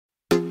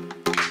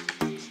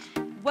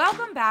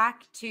Welcome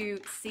back to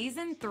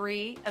Season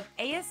 3 of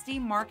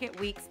ASD Market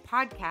Week's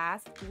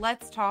podcast,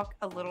 Let's Talk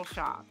a Little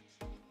Shop.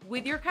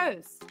 With your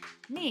host,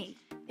 me,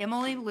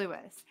 Emilie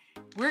Lewis.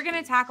 We're going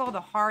to tackle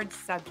the hard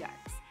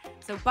subjects.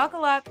 So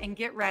buckle up and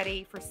get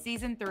ready for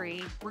Season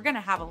 3. We're going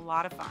to have a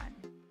lot of fun.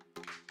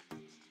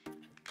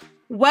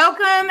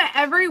 Welcome,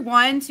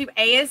 everyone, to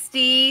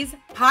ASD's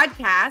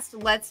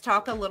podcast, Let's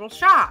Talk a Little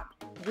Shop.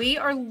 We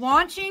are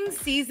launching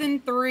Season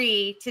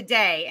 3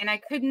 today, and I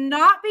could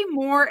not be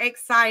more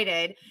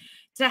excited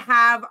to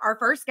have our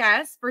first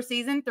guest for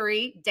Season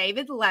 3,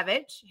 David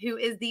Levich, who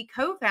is the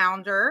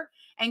co-founder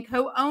and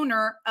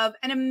co-owner of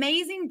an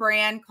amazing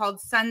brand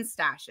called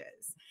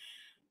Sun-Staches.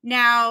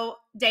 Now,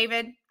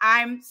 David,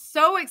 I'm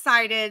so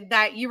excited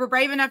that you were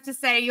brave enough to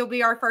say you'll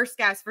be our first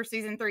guest for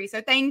Season 3,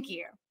 so thank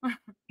you.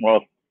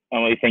 Well,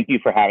 Emily, thank you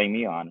for having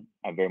me on.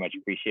 I very much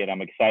appreciate it.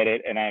 I'm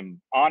excited, and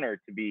I'm honored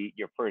to be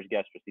your first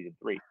guest for Season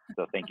 3.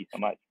 So thank you so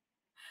much.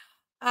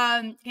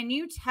 Can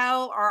you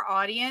tell our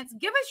audience,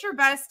 give us your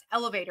best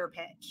elevator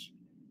pitch?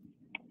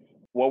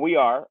 What we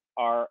are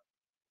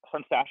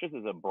Sun-Staches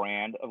is a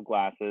brand of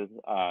glasses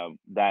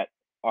that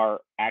are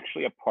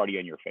actually a party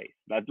on your face.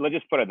 Let's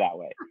just put it that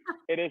way.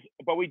 It is,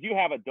 but we do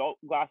have adult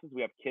glasses,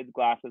 we have kids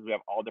glasses, we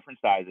have all different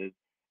sizes,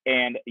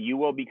 and you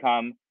will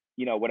become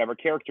whatever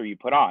character you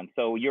put on.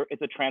 So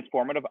it's a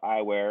transformative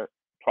eyewear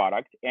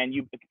product, and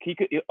you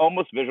could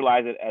almost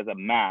visualize it as a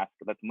mask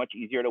that's much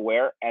easier to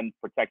wear and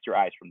protect your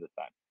eyes from the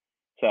sun.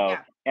 So, yeah.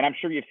 And I'm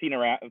sure you've seen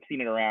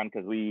it around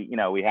because we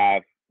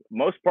have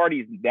most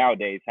parties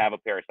nowadays have a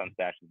pair of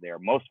Sun-Staches there.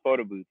 Most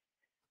photo booths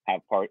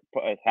have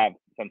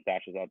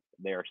Sun-Staches out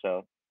there,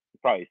 so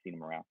you've probably seen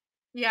them around.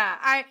 Yeah,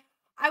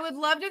 I would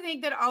love to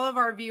think that all of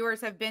our viewers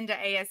have been to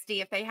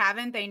ASD. If they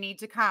haven't, they need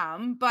to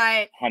come.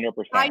 But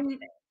 100%.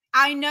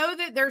 I know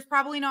that there's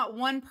probably not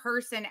one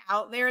person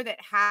out there that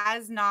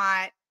has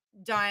not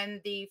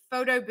done the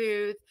photo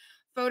booth,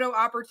 photo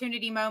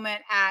opportunity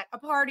moment at a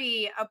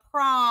party, a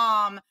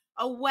prom,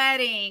 a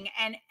wedding.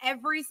 And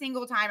every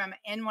single time I'm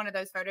in one of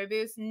those photo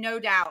booths, no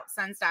doubt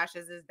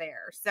Sun-Staches is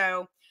there.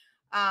 So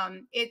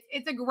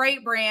it's a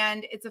great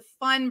brand. It's a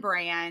fun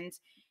brand.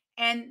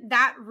 And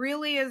that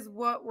really is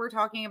what we're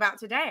talking about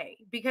today,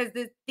 because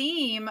the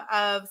theme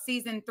of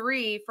Season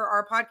 3 for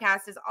our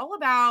podcast is all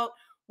about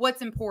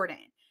what's important.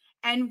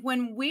 And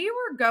when we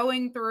were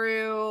going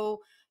through,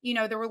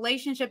 the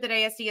relationship that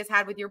ASD has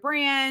had with your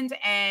brand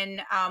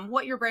and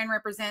what your brand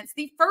represents,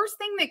 the first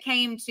thing that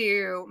came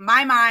to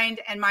my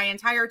mind and my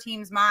entire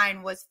team's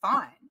mind was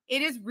fun.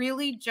 It is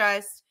really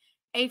just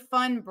a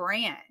fun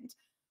brand.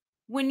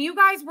 When you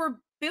guys were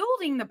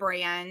building the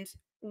brand,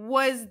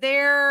 was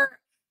there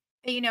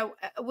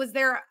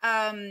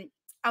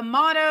a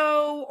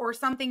motto or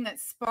something that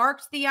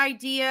sparked the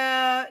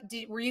idea?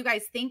 Were you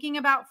guys thinking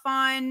about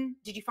fun?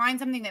 Did you find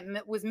something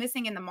that was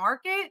missing in the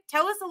market?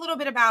 Tell us a little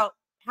bit about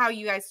how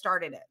you guys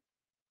started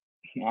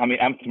it. I mean,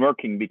 I'm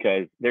smirking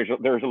because there's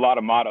a lot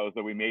of mottos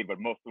that we made, but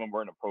most of them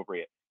weren't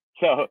appropriate.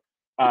 So,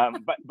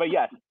 but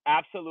yes,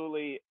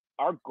 absolutely.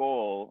 Our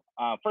goal,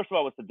 first of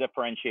all, was to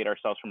differentiate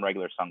ourselves from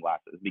regular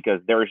sunglasses because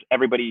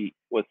everybody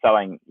was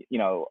selling,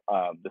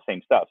 the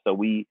same stuff. So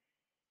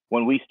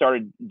when we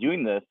started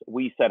doing this,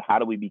 we said, how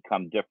do we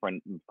become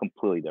different,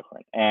 completely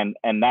different?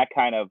 And that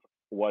kind of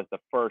was the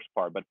first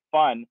part. But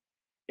fun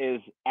is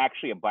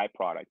actually a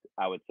byproduct,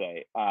 I would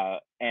say.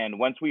 And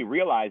once we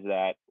realized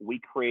that, we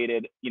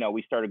created,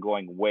 we started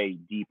going way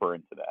deeper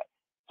into that.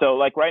 So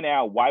like right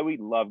now, why we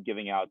love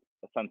giving out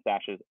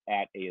Sun-Staches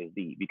at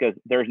ASD, because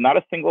there's not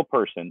a single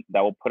person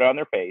that will put it on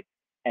their face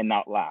and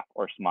not laugh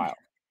or smile.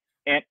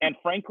 And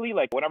frankly,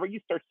 like whenever you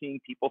start seeing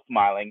people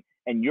smiling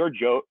and your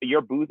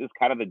booth is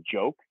kind of the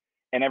joke,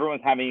 and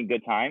everyone's having a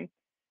good time,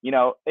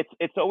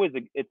 it's always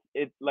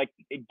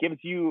it gives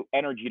you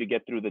energy to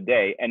get through the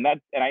day. And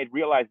I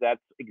realized that's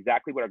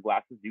exactly what our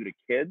glasses do to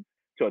kids,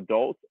 to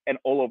adults, and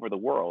all over the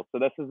world. So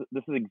this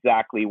is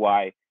exactly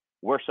why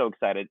we're so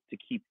excited to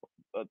keep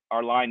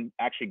our line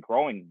actually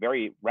growing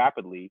very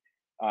rapidly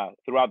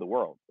throughout the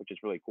world, which is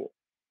really cool.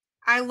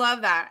 I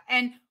love that.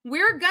 And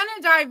we're going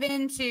to dive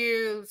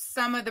into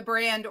some of the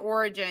brand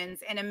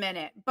origins in a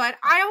minute, but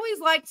I always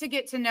like to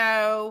get to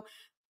know,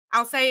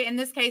 I'll say in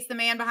this case, the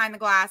man behind the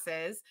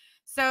glasses.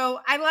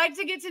 So I'd like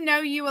to get to know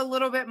you a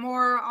little bit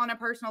more on a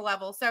personal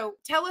level. So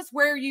tell us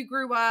where you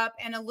grew up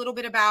and a little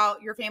bit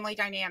about your family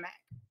dynamic.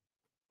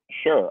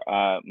 Sure.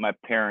 My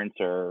parents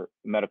are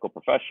medical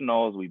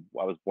professionals.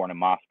 I was born in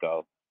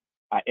Moscow.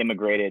 I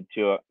immigrated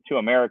to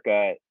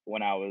America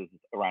when I was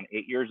around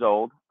 8 years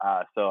old.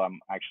 So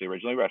I'm actually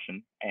originally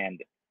Russian, and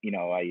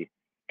I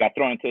got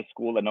thrown into a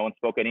school that no one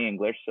spoke any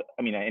English.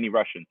 Any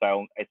Russian.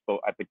 So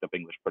I picked up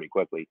English pretty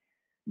quickly.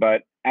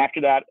 But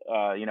after that,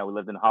 we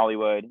lived in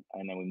Hollywood,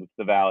 and then we moved to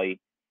the Valley.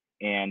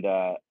 And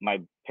my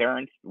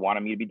parents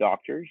wanted me to be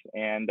doctors,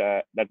 and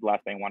that's the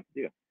last thing I wanted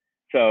to do.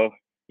 So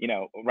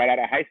right out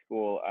of high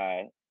school,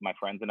 my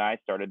friends and I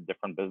started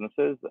different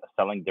businesses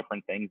selling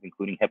different things,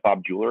 including hip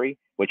hop jewelry,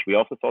 which we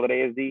also sold at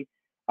ASD.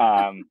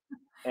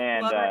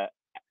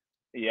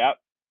 Yep.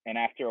 And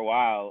after a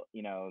while,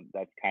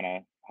 that's kind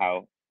of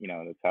how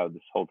that's how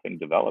this whole thing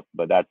developed.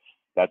 But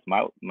that's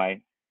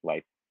my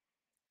life.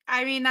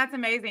 I mean, that's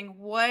amazing.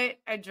 What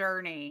a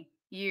journey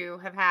you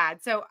have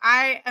had. So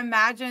I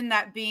imagine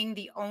that being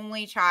the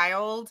only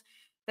child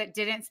that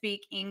didn't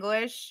speak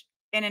English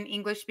in an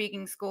English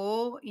speaking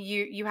school,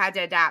 you had to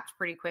adapt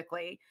pretty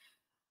quickly.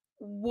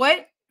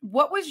 What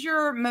was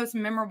your most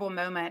memorable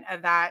moment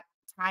of that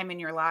time in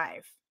your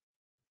life?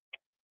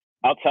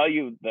 I'll tell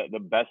you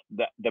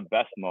the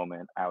best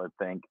moment, I would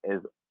think,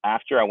 is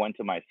after I went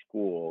to my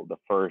school the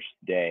first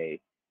day,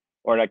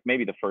 or like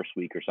maybe the first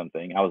week or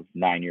something. I was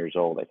 9 years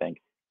old, I think.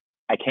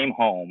 I came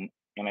home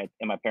and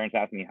my parents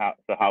asked me how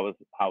was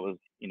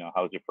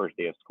your first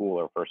day of school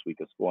or first week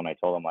of school, and I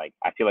told them, like,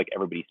 I feel like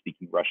everybody's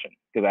speaking Russian,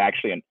 because I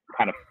actually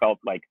kind of felt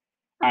like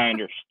I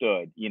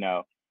understood.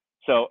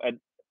 So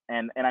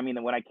and I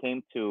mean, when I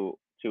came to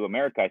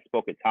America, I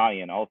spoke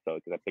Italian also,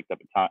 because I picked up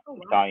Oh,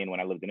 wow. Italian when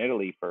I lived in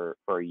Italy for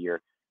a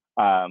year,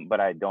 but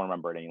I don't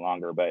remember it any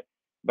longer. But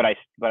I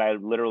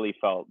literally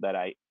felt that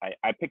I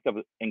picked up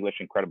English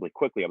incredibly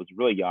quickly. I was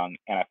really young,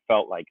 and I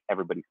felt like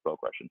everybody spoke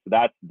Russian. So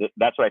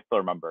that's what I still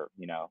remember.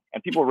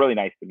 And people were really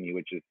nice to me,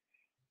 which is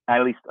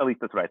at least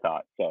that's what I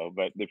thought. So,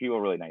 but the people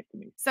were really nice to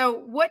me. So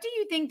what do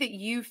you think that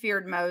you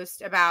feared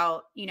most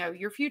about,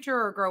 your future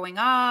or growing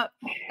up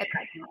at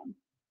that time?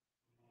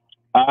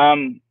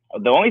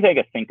 The only thing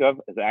I could think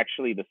of is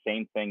actually the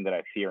same thing that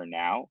I fear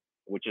now,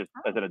 which is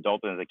as Oh, an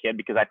adult and as a kid,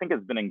 because I think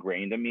it's been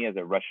ingrained in me as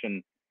a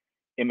Russian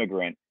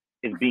immigrant,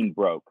 is being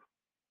broke, ah,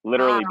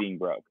 literally being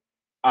broke.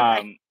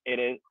 okay.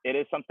 It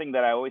is something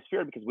that I always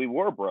feared, because we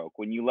were broke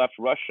when you left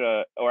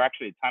Russia, or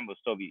actually at the time of the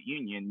Soviet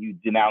Union. You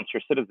denounce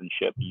your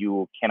citizenship.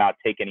 You cannot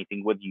take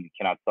anything with you. You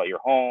cannot sell your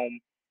home.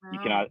 You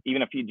Oh, cannot,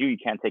 even if you do, you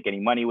can't take any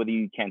money with you.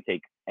 You can't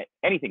take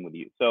anything with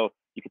you. So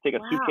you could take a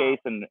wow. suitcase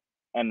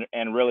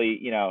and really,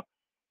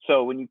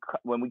 So when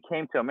we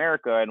came to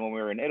America and when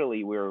we were in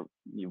Italy, we were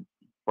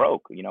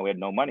broke. We had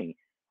no money.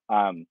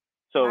 Um,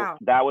 so Wow.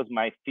 that was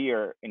my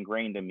fear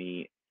ingrained in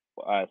me.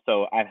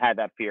 So I've had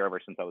that fear ever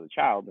since I was a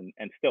child,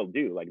 and still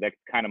do. Like, that's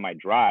kind of my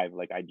drive.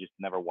 Like, I just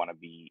never want to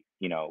be,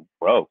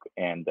 broke,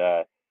 and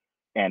I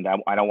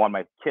don't want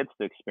my kids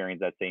to experience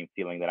that same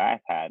feeling that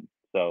I've had.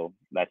 So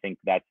I think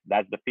that's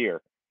the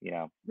fear,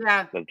 Yeah.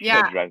 that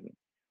Yeah. drives me.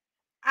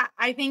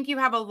 I think you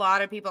have a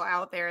lot of people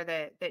out there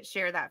that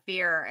share that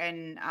fear.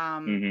 And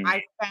Hmm.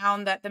 I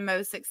found that the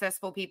most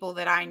successful people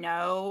that I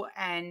know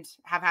and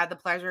have had the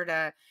pleasure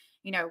to,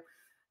 you know,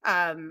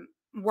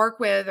 work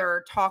with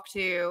or talk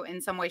to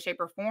in some way, shape,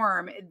 or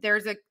form,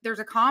 there's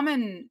a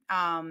common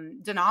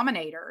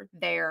denominator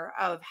there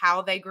of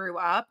how they grew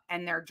up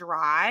and their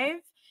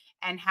drive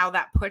and how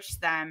that pushed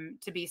them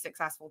to be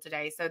successful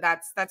today. So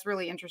that's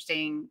really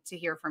interesting to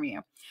hear from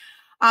you.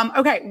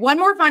 Okay, one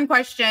more fun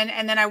question,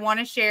 and then I want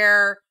to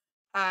share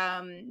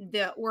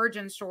the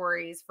origin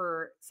stories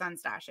for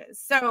Sun-Staches.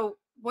 So,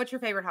 what's your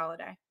favorite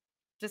holiday?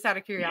 Just out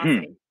of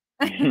curiosity.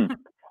 Oh,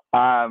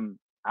 I'm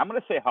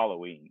gonna say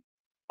Halloween.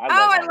 I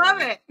love I love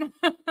Halloween. it.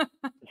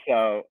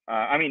 So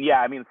I mean, yeah,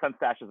 I mean,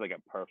 Sunstache is like a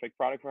perfect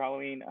product for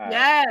Halloween. I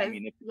Yes,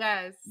 mean,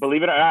 yes.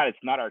 believe it or not, it's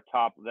not our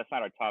top. That's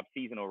not our top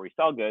season where we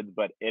sell goods,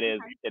 but it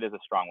is. Okay. It is a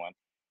strong one.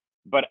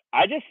 But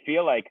I just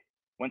feel like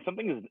when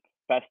something is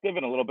festive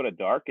and a little bit of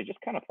dark, it's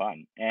just kind of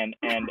fun. And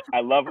I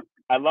love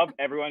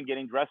everyone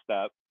getting dressed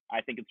up.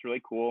 I think it's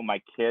really cool.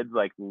 My kids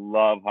like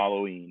love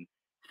Halloween,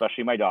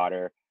 especially my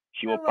daughter.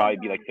 She I will love probably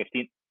be like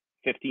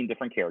 15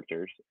 different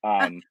characters.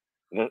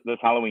 This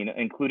Halloween,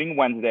 including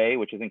Wednesday,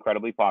 which is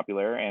incredibly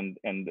popular, and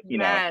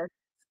Yes.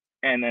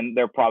 and then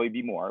there'll probably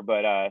be more.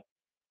 But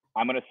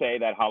I'm gonna say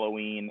that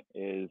Halloween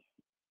is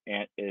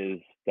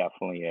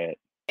definitely it.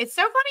 It's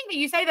so funny that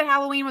you say that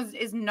Halloween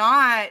is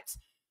not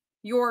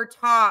your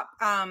top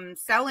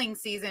selling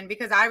season,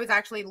 because I was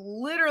actually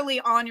literally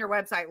on your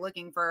website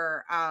looking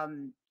for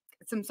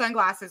some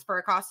sunglasses for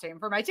a costume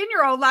for my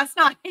 10-year-old last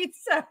night.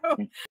 So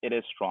It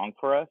is strong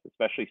for us,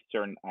 especially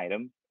certain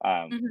items.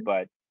 mhm.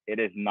 But it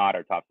is not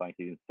our top selling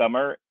season.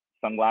 Summer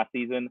sunglass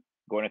season,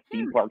 going to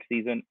theme Hmm. park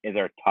season is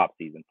our top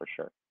season for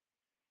sure.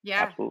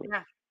 Yeah, Absolutely.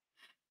 yeah.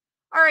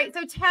 All right,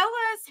 so tell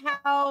us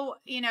how,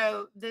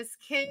 this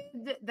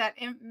kid that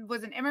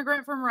was an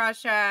immigrant from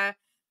Russia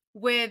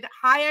with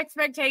high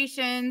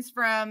expectations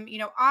from,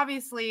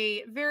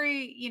 obviously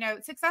very,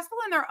 successful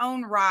in their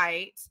own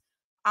right,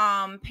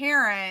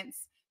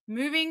 parents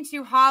moving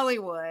to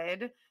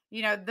Hollywood,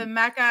 the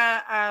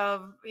mecca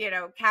of,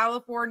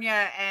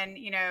 California and,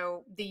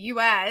 the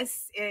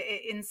US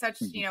in such,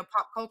 Mhm.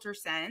 pop culture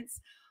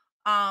sense.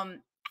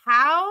 Um,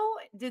 how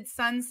did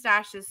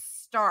Sun-Staches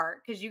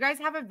start? Because you guys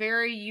have a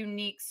very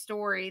unique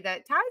story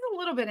that ties a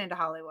little bit into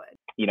Hollywood.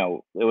 It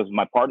was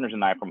my partners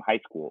and I from high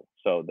school,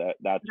 so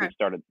that's who Okay.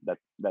 started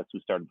that's who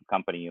started the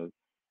company. It was,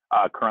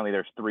 currently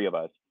there's three of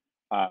us,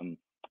 um,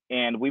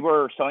 and we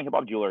were selling hip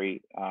hop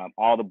jewelry,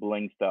 all the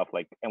bling stuff,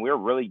 like, and we were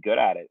really good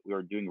at it. We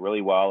were doing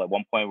really well. At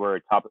one point, we were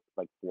top,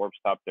 like, Forbes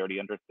top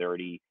 30 under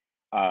 30,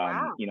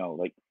 Wow.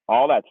 like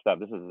all that stuff.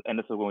 This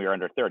is when we were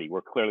under 30.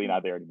 We're clearly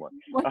not there anymore.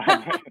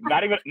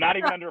 Not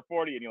even under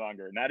 40 any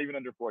longer. Not even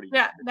under 40.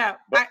 Yeah, no,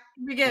 But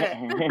we get it.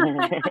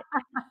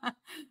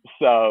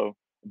 So,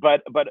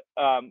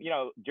 you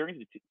know, during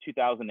the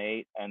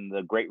 2008 and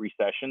the Great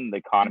Recession, the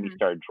economy Mhm.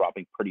 started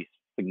dropping pretty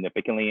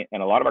significantly,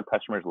 and a lot of our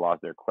customers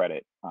lost their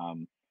credit.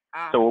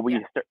 Ah, So yeah.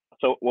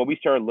 what we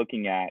started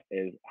looking at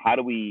is how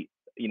do we,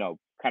 you know,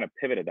 kind of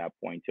pivot at that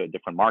point to a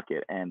different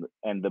market, and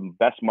the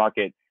best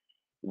market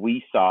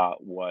we saw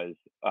was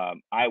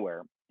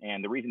eyewear.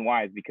 And the reason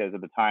why is because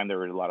at the time there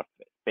were a lot of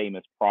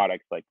famous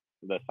products like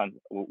the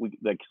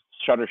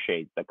shutter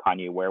shades that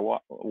Kanye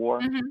wore.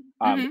 Mhm.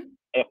 Um, Mhm.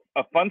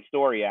 a fun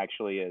story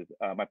actually is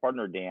my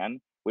partner Dan.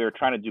 We were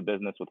trying to do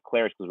business with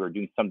Claire's because we were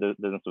doing some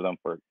business with them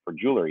for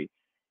jewelry,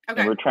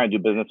 and we Okay. were trying to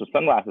do business with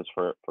sunglasses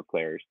for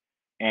Claire's,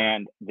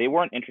 and they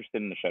weren't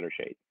interested in the shutter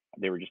shades.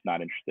 They were just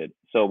not interested.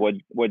 So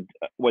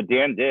what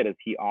Dan did is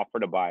he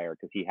offered a buyer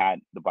because he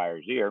had the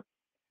buyer's ear,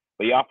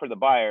 but he offered the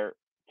buyer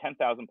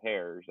 10,000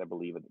 pairs, I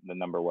believe the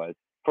number was,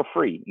 for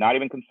free, not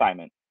even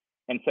consignment,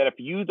 and said if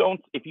you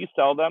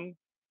sell them,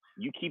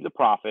 you keep the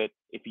profit.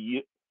 If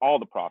you all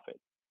the profit,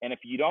 and if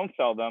you don't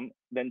sell them,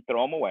 then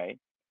throw them away.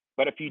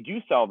 But if you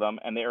do sell them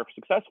and they are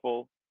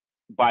successful,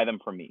 buy them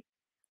from me.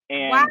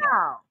 And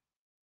Wow.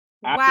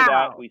 after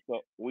that, Wow.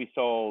 we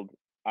sold,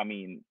 I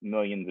mean,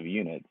 millions of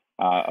units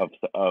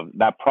of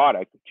that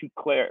product to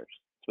Claire's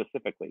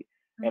specifically,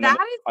 and then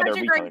That is other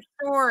such a great retailers.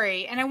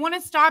 story, and I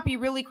wanna stop you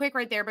really quick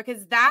right there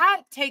because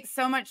that takes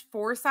so much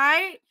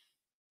foresight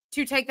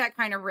to take that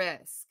kind of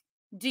risk.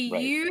 Do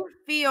Right. you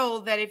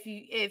feel that if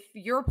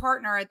your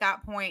partner at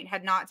that point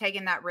had not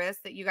taken that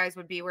risk, that you guys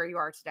would be where you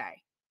are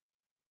today?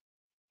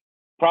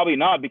 Probably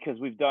not, because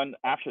we've done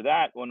after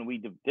that when we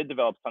did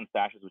develop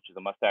Sun-Staches, which is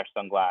a mustache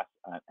sunglass,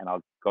 and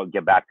I'll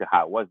get back to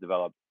how it was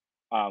developed.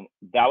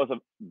 That was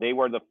they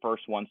were the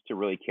first ones to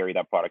really carry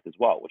that product as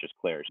well, which is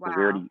Claire's, because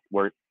we Wow. already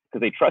were because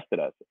they trusted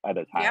us at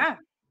the time, Yeah.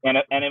 and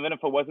even if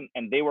it wasn't,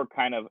 and they were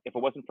kind of if it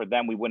wasn't for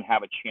them, we wouldn't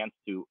have a chance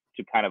to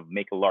kind of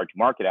make a large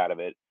market out of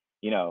it,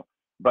 you know.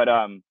 But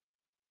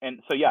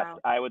and so yes, Wow.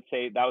 I would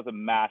say that was a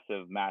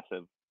massive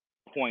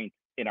point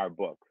in our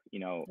book. You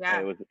know,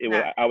 Yeah. it was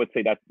Yeah. I would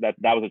say that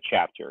was a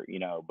chapter. You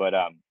know, but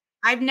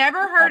I've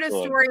never heard a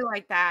absolutely story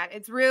like that.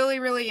 It's really,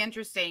 really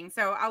interesting.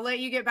 So I'll let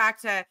you get back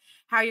to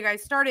how you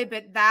guys started,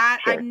 but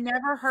that I've sure.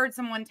 never heard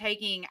someone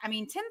taking, I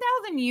mean,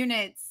 10,000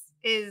 units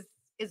is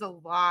a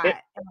It,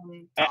 lot,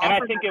 and to and I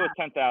offer think it was that.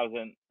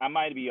 10,000. I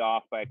might be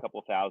off by a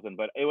couple thousand,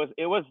 but it was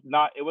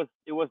not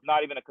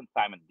even a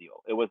consignment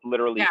deal. It was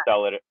literally Yeah.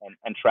 sell it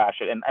and trash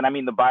it. And I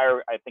mean the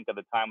buyer I think at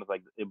the time was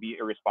like it'd be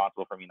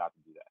irresponsible for me not to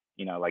do that.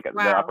 You know, like the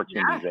Wow.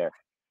 opportunities Yeah. there.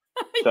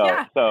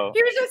 Yeah. So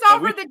He was just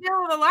and we offered the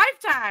deal of a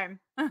lifetime.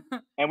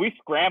 and we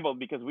scrambled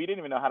because we didn't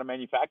even know how to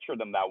manufacture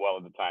them that well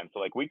at the time. So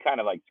like we kind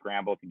of like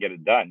scrambled to get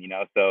it done, you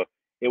know. So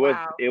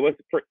Wow. it was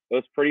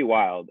pretty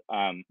wild.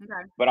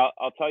 Okay. But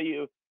I'll tell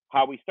you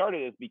how we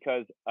started is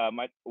because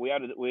we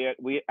had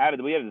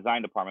a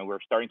design department. We were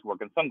starting to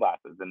work on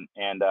sunglasses,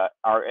 and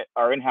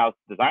our in-house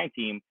design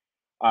team,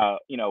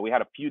 you know, we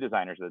had a few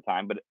designers at the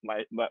time, but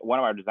one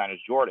of our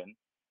designers, Jordan,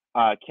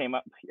 came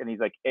up and he's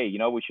like, hey, you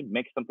know, we should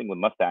make something with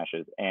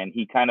mustaches, and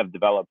he kind of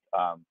developed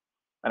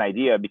an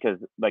idea because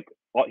like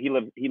he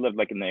lived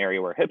like in the area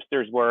where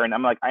hipsters were, and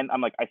I'm like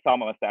I saw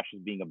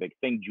mustaches being a big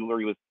thing.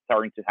 Jewelry was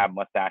starting to have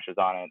mustaches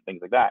on it and things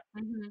like that.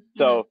 Mhm. Mhm.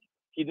 So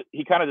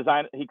he kind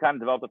of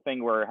developed a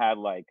thing where it had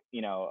like,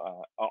 you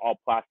know, all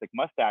plastic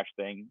mustache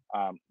thing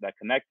that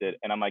connected,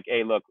 and I'm like,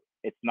 hey, look,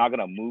 it's not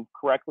gonna move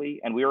correctly,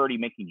 and we're already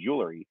making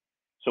jewelry,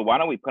 so why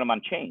don't we put them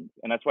on chains?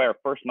 And that's why our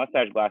first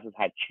mustache glasses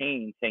had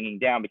chains hanging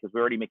down because we're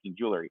already making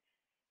jewelry.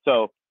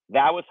 So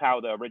that was how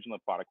the original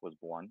product was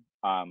born,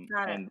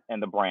 Got it.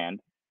 and the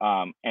brand.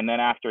 And then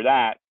after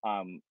that,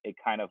 it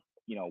kind of,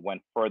 you know,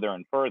 went further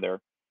and further,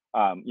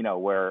 you know,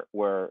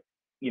 where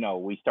you know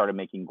we started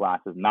making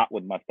glasses not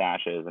with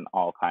mustaches and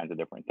all kinds of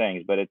different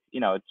things, but it's,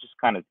 you know, it's just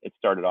kind of it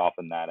started off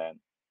in that end.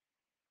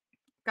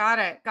 Got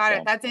it. Got it.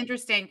 So That's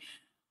interesting.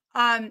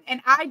 And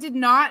I did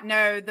not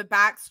know the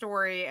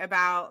backstory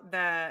about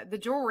the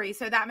jewelry,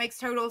 so that makes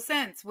total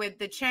sense with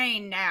the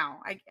chain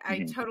now. I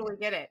mhm. totally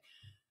get it.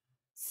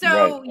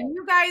 Right. So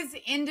you guys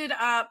ended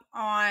up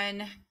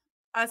on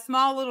a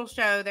small little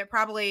show that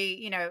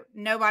probably,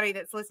 nobody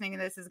that's listening to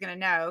this is going to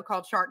know,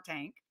 called Shark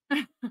Tank.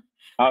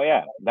 Oh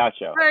yeah, that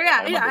show. Oh I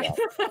yeah, remember yeah.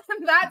 that.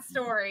 That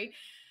story.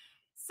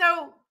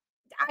 So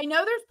I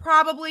know there's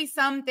probably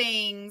some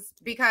things,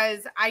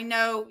 because I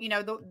know,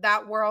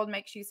 that world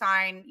makes you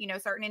sign,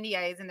 certain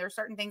NDAs, and there's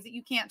certain things that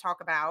you can't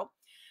talk about.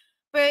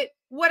 But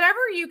whatever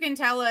you can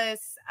tell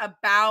us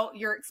about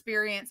your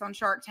experience on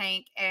Shark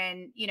Tank,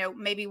 and,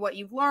 maybe what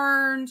you've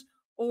learned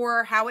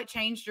or how it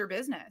changed your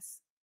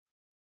business.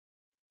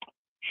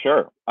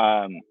 Sure.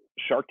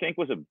 Shark Tank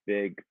was a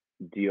big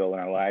deal in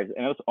our lives,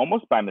 and it was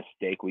almost by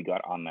mistake we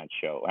got on that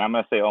show. And I'm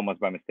gonna say almost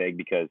by mistake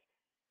because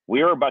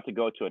we were about to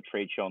go to a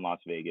trade show in Las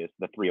Vegas,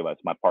 the three of us,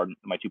 my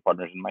two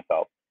partners, and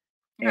myself.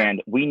 Okay.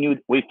 And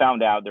we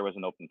found out there was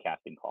an open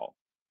casting call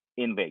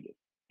in Vegas,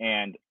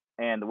 and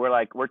we're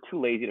like, we're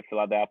too lazy to fill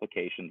out the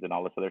applications and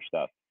all this other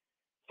stuff.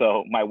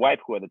 So my wife,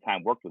 who at the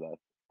time worked with us,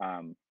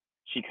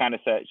 she kind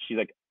of said, she's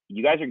like,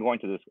 you guys are going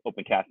to this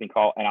open casting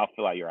call and I'll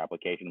fill out your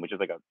application, which is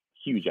like a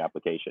huge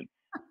application.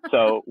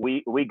 So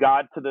we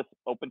got to this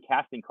open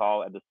casting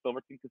call at the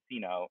Silverton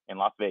Casino in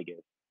Las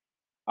Vegas,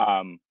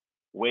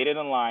 waited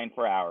in line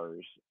for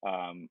hours,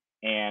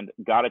 and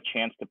got a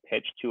chance to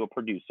pitch to a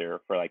producer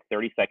for like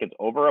 30 seconds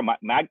over a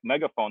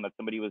megaphone that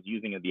somebody was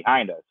using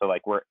behind us. So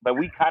like we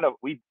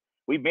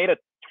made a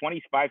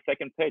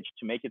 25-second pitch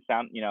to make it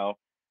sound,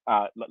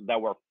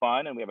 that we're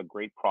fun and we have a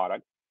great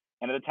product.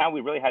 And at the time, we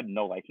really had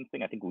no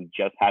licensing. I think we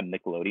just had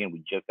Nickelodeon.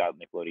 We just got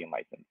Nickelodeon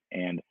license,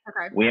 and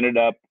we ended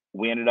up,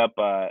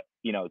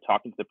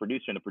 talking to the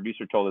producer, and the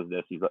producer told us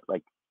this.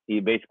 He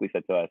basically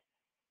said to us,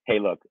 "Hey,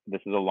 look,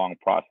 this is a long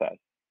process,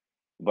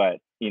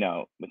 but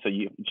so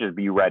you just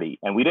be ready."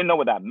 And we didn't know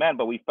what that meant,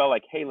 but we felt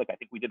like, "Hey, look, I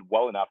think we did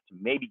well enough to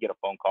maybe get a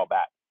phone call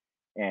back."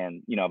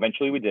 And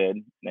eventually we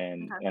did,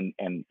 and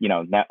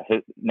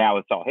now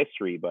it's all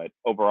history. But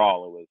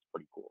overall, it was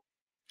pretty cool.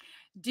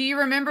 Do you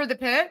remember the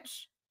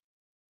pitch?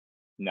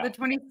 No, the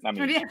 20, I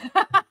mean, 20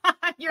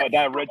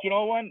 that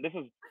original one. This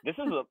is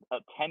a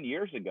 10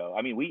 years ago.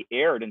 I mean, we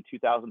aired in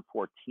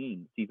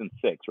 2014, season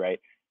 6,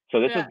 right?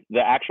 So this is the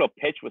actual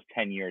pitch was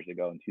 10 years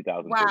ago in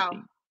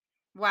 2014.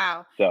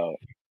 Wow. So,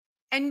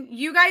 and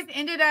you guys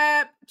ended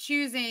up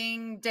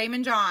choosing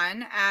Damon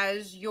John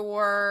as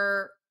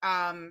your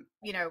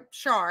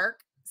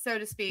shark, so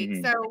to speak.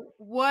 mm-hmm. So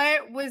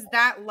what was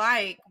that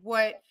like?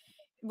 What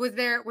was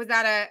there? Was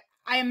that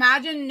I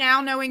imagine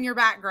now, knowing your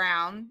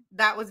background,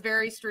 that was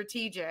very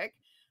strategic,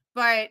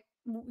 but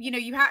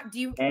you have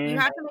to make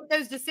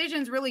those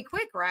decisions really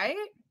quick, right?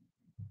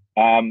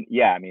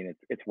 Yeah, I mean,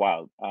 it's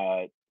wild.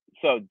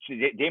 So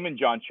Damon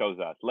John chose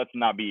us. Let's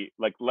not take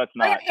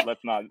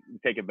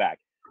it back.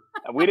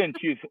 We didn't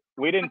choose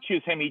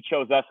him. He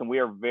chose us, and we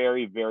are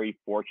very, very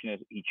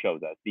fortunate he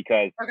chose us,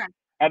 because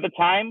at the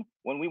time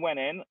when we went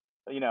in,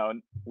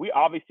 we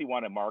obviously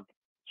wanted Mark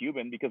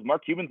Cuban, because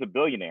Mark Cuban's a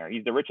billionaire.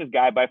 He's the richest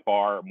guy by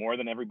far, more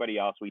than everybody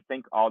else. We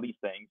think all these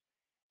things,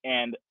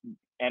 and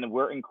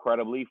we're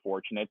incredibly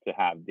fortunate to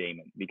have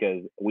Damon,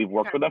 because we've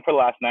worked with him for the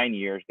last 9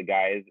 years. The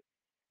guy is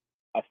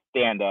a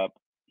stand-up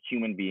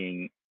human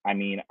being. I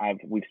mean,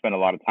 we've spent a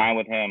lot of time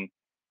with him.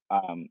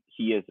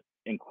 He is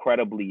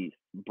incredibly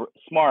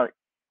smart.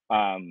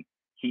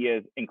 He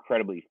is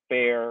incredibly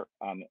fair.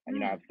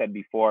 I've said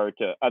before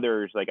to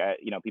others, like,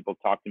 people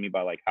talk to me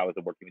about like, how is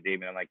it working with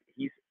David? And like,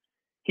 he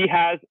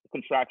has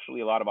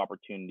contractually a lot of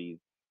opportunities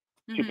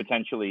to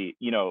potentially,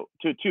 to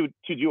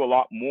do a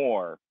lot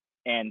more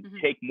and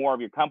take more of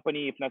your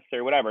company if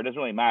necessary, whatever. It doesn't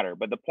really matter.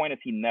 But the point is,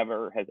 he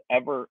never has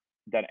ever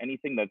done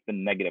anything that's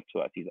been negative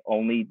to us. He's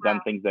only done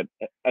things that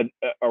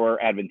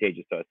are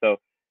advantageous to us.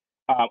 So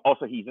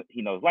also he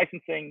knows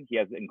licensing. He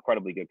has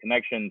incredibly good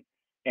connections,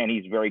 and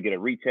he's very good at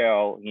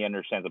retail. He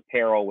understands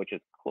apparel, which is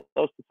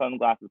close to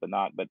sunglasses, but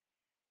not. But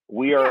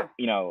we are,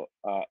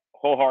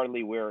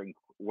 wholeheartedly, we're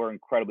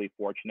incredibly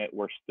fortunate.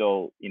 We're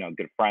still,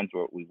 good friends.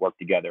 We work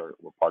together.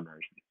 We're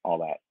partners, all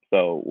that.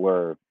 So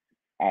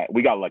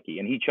we got lucky,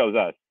 and he chose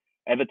us.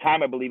 At the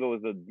time, I believe it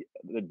was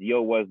the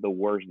deal was the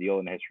worst deal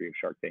in the history of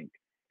Shark Tank,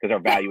 because our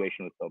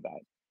valuation was so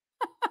bad.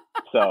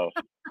 So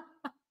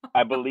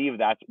I believe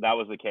that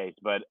was the case,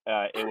 but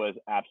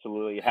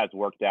it has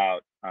worked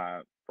out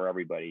for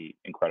everybody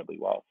incredibly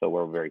well. So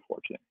we're very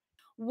fortunate.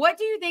 What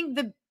do you think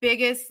the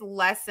biggest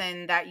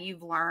lesson that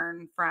you've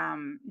learned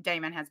from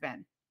Damon has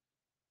been?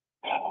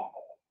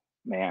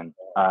 Man,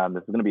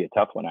 this is going to be a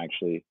tough one,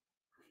 actually.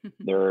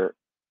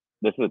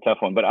 This is a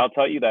tough one, but I'll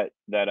tell you that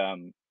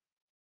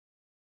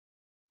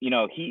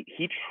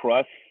he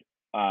trusts,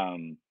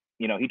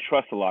 he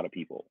trusts a lot of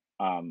people.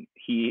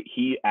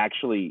 He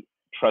actually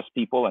trusts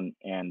people,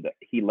 and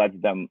he lets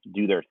them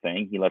do their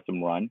thing. He lets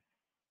them run,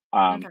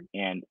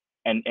 and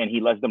he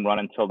lets them run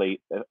until they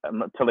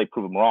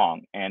prove him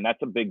wrong. And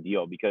that's a big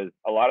deal, because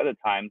a lot of the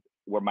times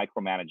we're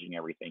micromanaging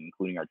everything,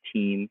 including our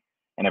team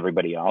and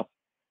everybody else.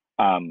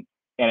 And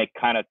it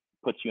kind of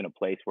puts you in a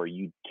place where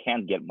you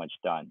can't get much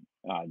done.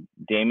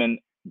 Damon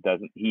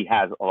doesn't. He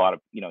has a lot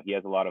of,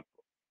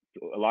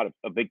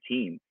 a big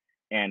team,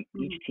 and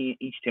each team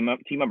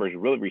member is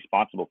really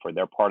responsible for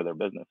their part of their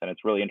business, and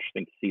it's really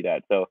interesting to see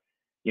that. So,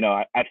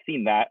 I've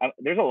seen that.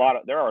 There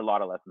are a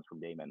lot of lessons from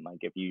Damon. Like,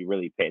 if you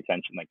really pay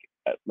attention,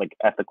 like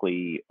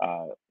ethically,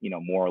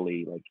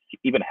 morally, like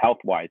even health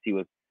wise, he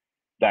was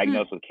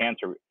diagnosed with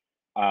cancer.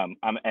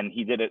 And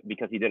he did it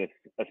because he did a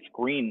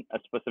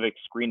specific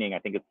screening. I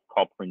think it's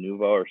called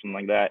Prenuvo or something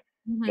like that.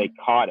 They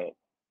caught it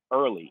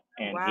early,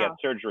 and he had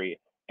surgery.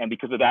 And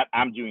because of that,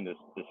 I'm doing this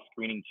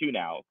screening too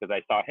now, because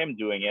I saw him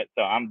doing it,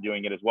 so I'm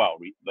doing it as well.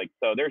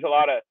 So there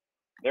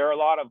are a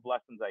lot of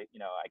lessons. I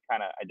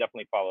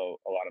definitely follow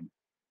a lot of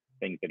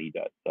things that he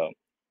does. So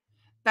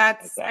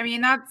that's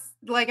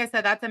like I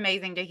said, that's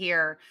amazing to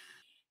hear.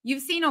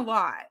 You've seen a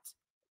lot.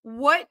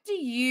 What do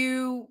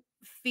you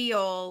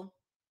feel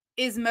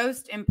is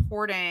most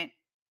important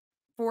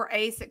for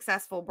a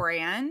successful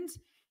brand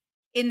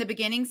in the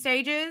beginning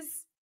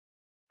stages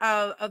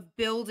of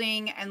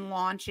building and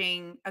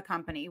launching a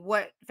company?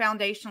 What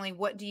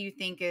do you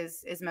think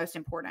is most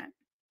important?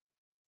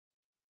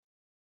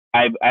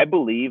 I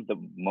believe the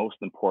most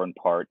important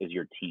part is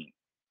your team.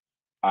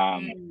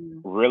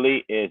 Mm,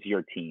 Really is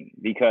your team,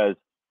 because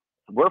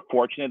we're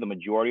fortunate. The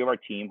majority of our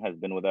team has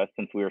been with us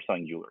since we were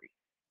selling jewelry.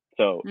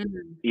 So,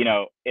 mhm,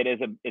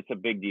 it's a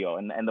big deal.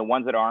 And the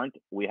ones that aren't,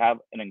 we have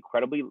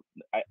incredibly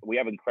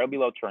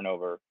low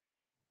turnover.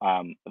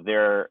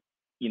 They're,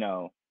 you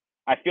know,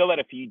 I feel that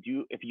if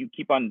you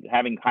keep on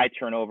having high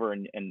turnover,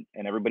 and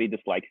everybody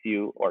dislikes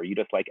you, or you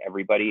dislike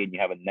everybody, and you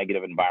have a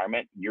negative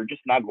environment, you're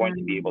just not going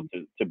to be able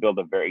mm, to build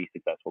a very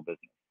successful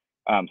business.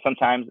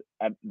 Sometimes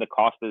the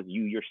cost is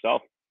you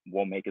yourself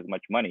won't make as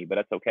much money, but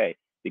that's okay,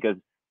 because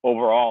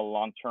overall,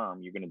 long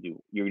term, you're gonna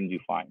do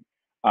fine.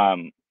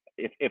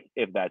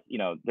 If that's,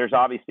 there's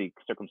obviously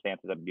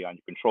circumstances that are beyond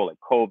your control, like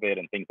COVID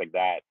and things like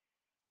that.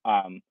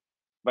 Um,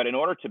 but in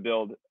order to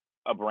build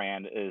a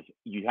brand, is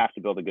you have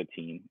to build a good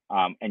team,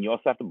 and you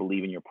also have to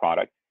believe in your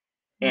product,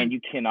 and mm.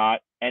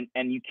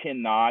 you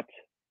cannot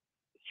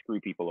screw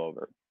people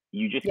over.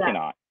 You just Yeah.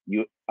 cannot.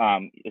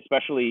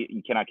 Especially,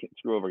 you cannot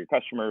screw over your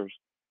customers,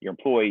 your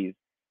employees,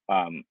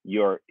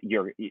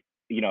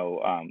 you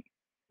know,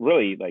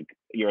 really, like,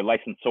 your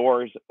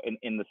licensors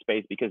in the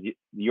space, because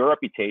your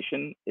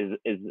reputation is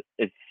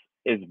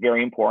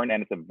very important,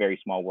 and it's a very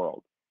small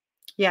world.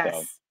 So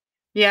Yes.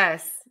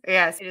 Yes.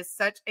 Yes. It is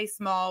such a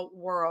small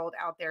world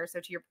out there. So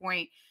to your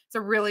point, it's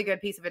a really good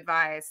piece of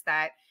advice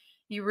that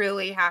you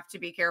really have to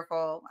be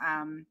careful.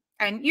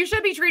 And you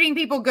should be treating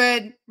people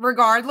good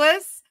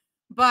regardless.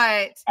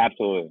 But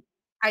absolutely.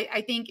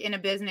 I think in a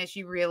business,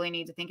 you really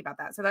need to think about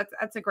that. So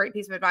that's a great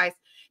piece of advice.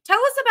 Tell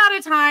us about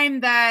a time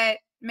that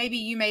maybe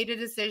you made a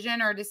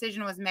decision, or a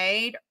decision was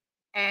made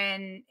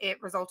and it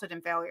resulted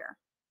in failure.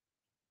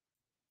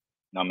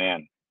 No,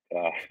 man.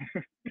 Uh,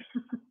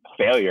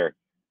 Failure.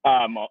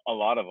 A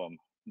lot of them.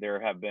 There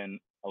have been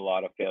a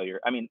lot of failure.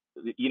 I mean,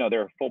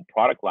 there are full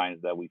product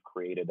lines that we've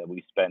created that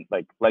we spent,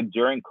 like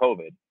during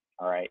COVID.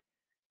 All right,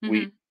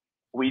 we Hmm.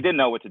 we didn't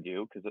know what to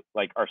do, because,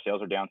 like, our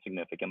sales are down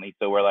significantly.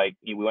 So we're like,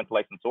 we went to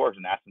licensors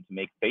and asked them to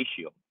make face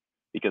shields,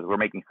 because we're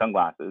making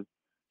sunglasses.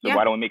 So Yeah.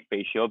 why don't we make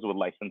face shields with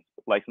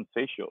licensed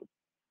face shields?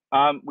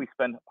 We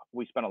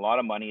spent a lot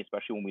of money,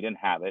 especially when we didn't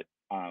have it,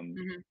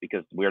 Hmm.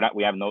 because we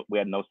had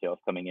no sales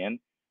coming in,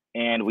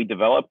 and we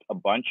developed a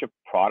bunch of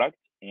products,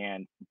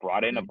 and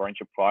brought in a Hmm. bunch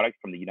of products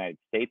from the United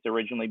States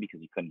originally, because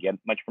you couldn't get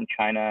much from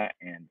China,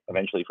 and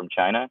eventually from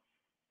China,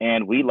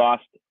 and we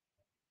lost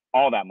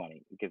all that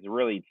money, because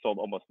really it sold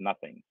almost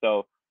nothing.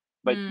 So,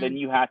 Mm, but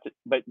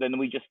then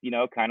we just,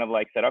 kind of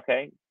like said,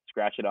 okay,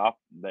 scratch it off.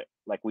 That,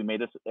 like, we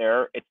made this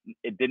error.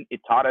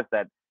 It taught us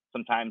that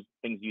sometimes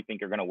things you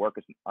think are going to work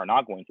are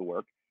not going to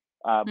work.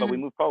 But we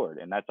mhm. move forward,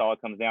 and that's all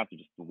it comes down to.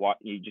 Just what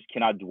you just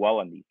cannot dwell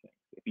on these things.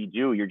 If you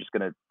do, you're just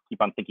going to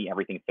keep on thinking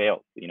everything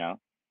fails.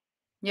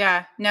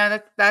 Yeah, no,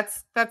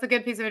 that's a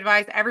good piece of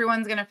advice.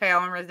 Everyone's gonna fail,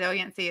 and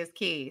resiliency is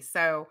key.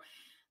 So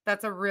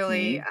that's a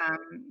really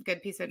Hmm.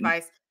 good piece of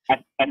advice.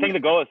 I N- think the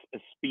goal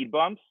is speed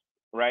bumps,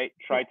 right?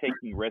 Try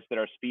taking risks that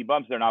are speed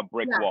bumps. They're not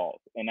brick Yeah,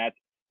 walls, and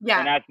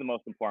yeah, that's the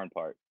most important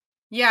part.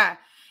 yeah,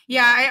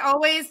 yeah. Yeah. I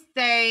always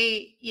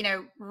say,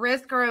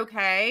 risk are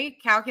okay,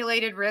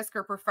 calculated risk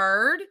are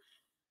preferred.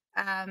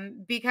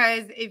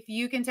 Because if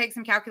you can take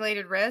some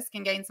calculated risk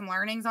and gain some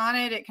learnings on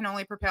it, it can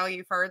only propel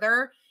you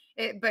further.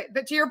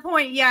 But to your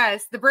point,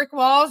 yes, the brick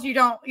walls, you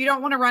don't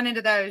want to run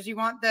into those. You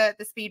want the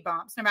speed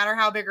bumps, no matter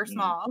how big or Mm,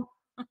 small.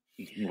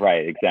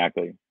 right.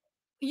 Exactly.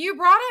 You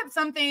brought up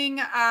something,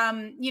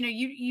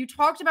 you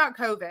talked about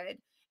COVID,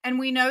 and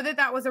we know that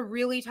that was a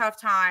really tough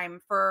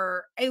time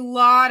for a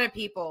lot of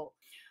people.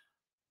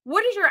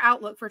 What is your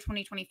outlook for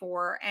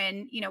 2024?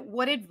 And,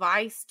 what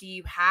advice do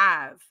you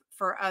have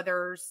for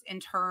others in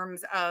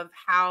terms of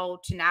how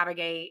to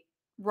navigate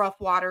rough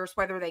waters,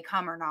 whether they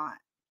come or not?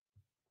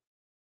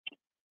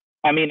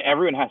 I mean,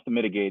 everyone has to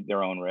mitigate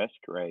their own risk,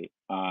 right?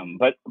 Mhm.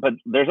 But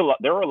there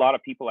were a lot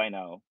of people I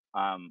know,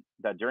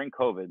 that during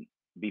COVID,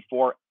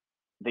 before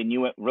they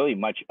knew it really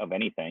much of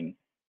anything,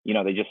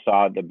 they just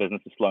saw the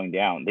business is slowing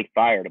down. They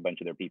fired a bunch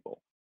of their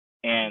people,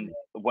 and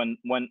Mhm.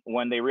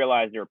 when they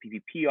realized there were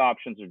PPP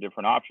options or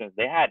different options,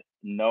 they had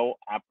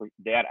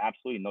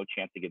absolutely no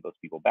chance to get those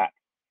people back,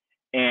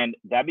 and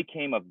that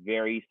became a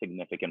very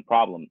significant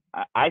problem.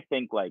 I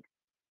think, like,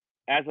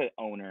 as an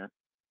owner,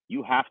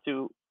 you have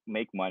to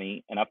make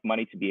enough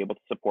money to be able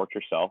to support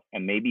yourself,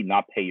 and maybe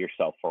not pay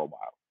yourself for a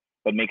while,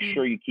 but make Mm,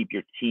 sure you keep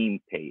your team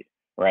paid,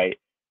 right?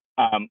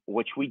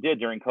 Which we did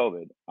during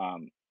COVID,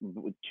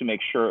 to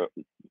make sure,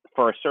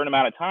 for a certain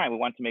amount of time, we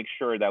wanted to make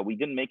sure that we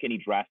didn't make any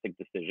drastic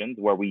decisions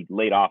where we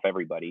laid off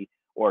everybody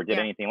or did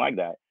yeah. anything like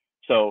that.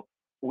 So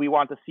we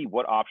want to see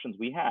what options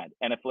we had.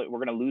 And if, like,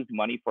 we're going to lose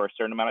money for a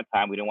certain amount of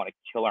time, we didn't want to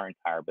kill our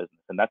entire business.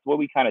 And that's what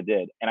we kind of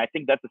did. And I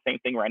think that's the same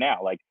thing right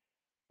now. Like,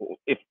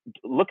 if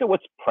look at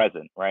what's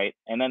present, right?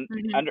 And then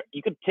Mhm.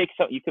 you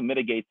can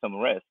mitigate some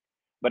risk.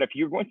 But if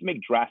you're going to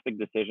make drastic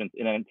decisions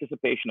in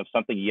anticipation of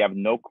something you have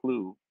no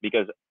clue,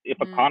 because if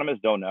Mm, economists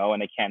don't know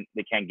and they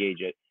can't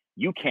gauge it,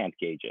 you can't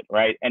gauge it,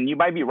 right? And you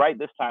might be right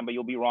this time, but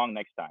you'll be wrong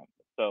next time.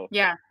 So,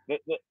 yeah.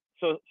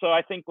 so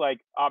I think, like,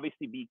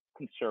 obviously be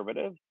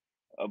conservative,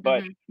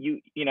 But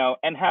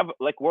and have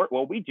like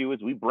what we do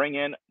is we bring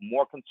in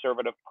more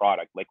conservative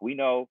product. Like we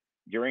know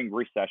during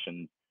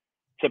recessions,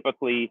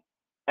 typically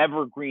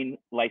evergreen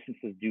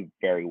licenses do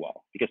very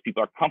well because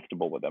people are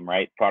comfortable with them,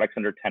 right? Products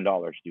under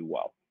 $10 do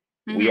well.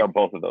 We are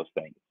both of those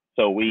things.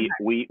 So we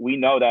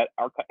know that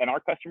our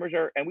customers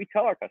are, and we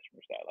tell our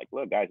customers that, like,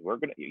 look, guys,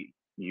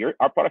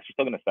 our products are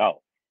still gonna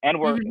sell, and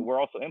we're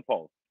also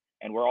impulse,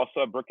 and we're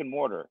also a brick and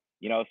mortar,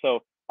 So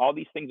all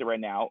these things are right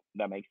now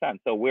that make sense.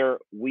 So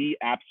we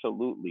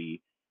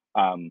absolutely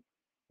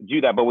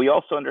do that, but we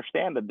also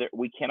understand that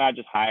we cannot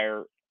just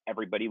hire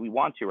everybody we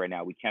want to right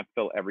now. We can't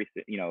fill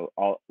everything,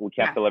 we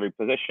can't fill every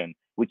position.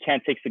 We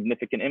can't take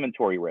significant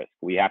inventory risk.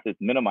 We have to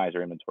minimize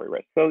our inventory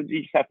risk. So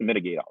you just have to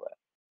mitigate all that.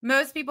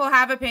 Most people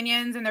have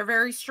opinions and they're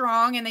very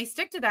strong and they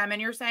stick to them.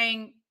 And you're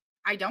saying,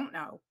 I don't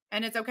know.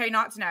 And it's okay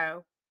not to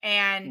know.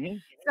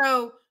 And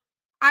so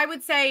I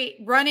would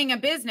say running a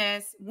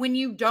business, when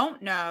you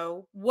don't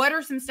know, what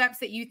are some steps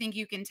that you think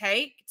you can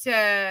take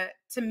to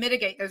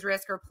mitigate those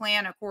risks or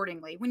plan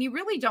accordingly when you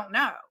really don't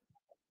know?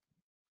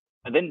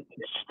 And then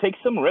take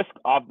some risk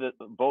off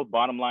both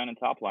bottom line and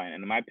top line.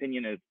 And in my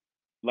opinion is,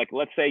 like,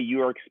 let's say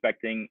you are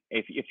expecting,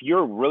 if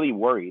you're really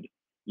worried,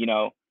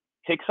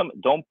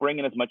 don't bring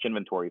in as much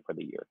inventory for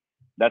the year.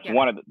 That's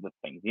one of the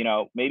things,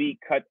 maybe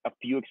cut a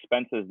few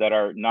expenses that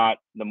are not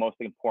the most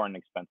important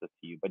expenses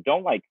to you, but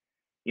don't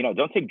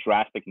take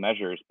drastic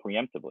measures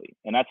preemptively.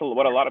 And that's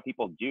what a lot of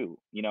people do.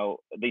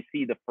 They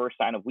see the first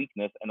sign of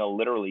weakness and they'll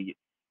literally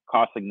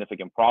cause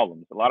significant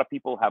problems. A lot of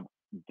people have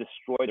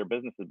destroyed their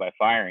businesses by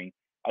firing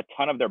a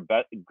ton of their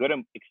good,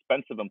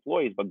 expensive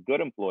employees, but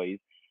good employees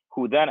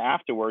who then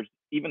afterwards,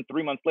 even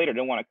 3 months later,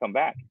 didn't want to come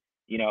back,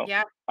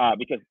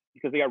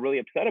 because they got really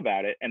upset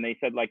about it. And they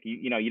said, like,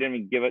 you didn't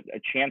even give it a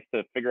chance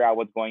to figure out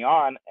what's going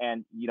on.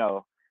 And,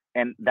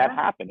 and that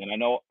happened. And I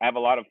know I have a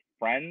lot of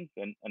friends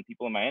and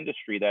people in my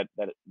industry that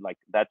like,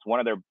 that's one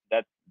of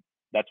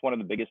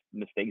the biggest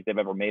mistakes they've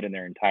ever made in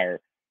their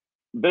entire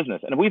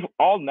business. And we've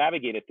all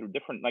navigated through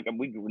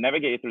we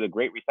navigated through the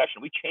Great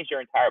Recession. We changed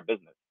our entire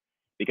business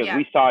because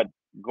we saw it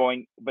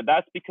going, but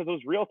that's because it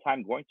was real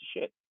time going to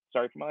shit.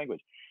 Sorry for my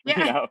language.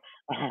 Yeah.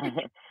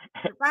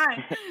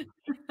 Fine.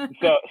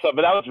 But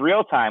that was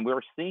real time. We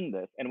were seeing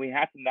this and we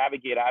had to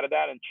navigate out of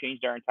that and change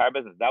our entire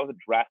business. That was a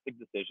drastic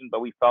decision, but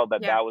we felt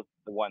that that was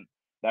the one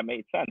that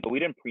made sense. But we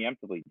didn't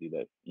preemptively do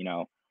this,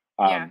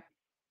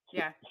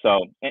 So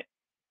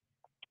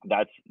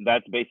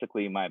that's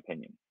basically my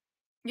opinion.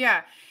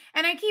 Yeah.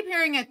 And I keep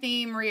hearing a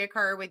theme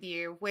reoccur with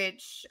you,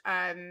 which,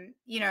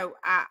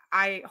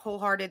 I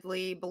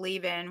wholeheartely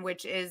believe in,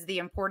 which is the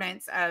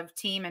importance of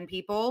team and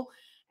people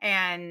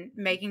and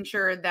making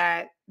sure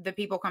that the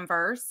people come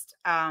first.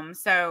 I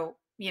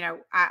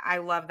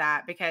love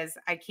that because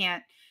I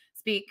can't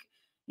speak,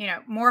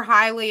 more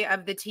highly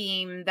of the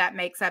team that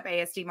makes up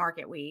ASD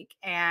Market Week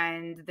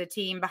and the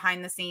team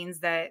behind the scenes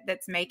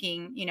that's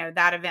making,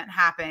 that event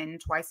happen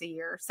twice a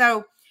year.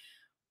 So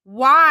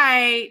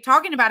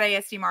talking about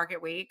ASD Market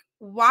Week,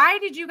 why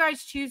did you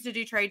guys choose to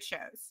do trade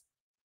shows?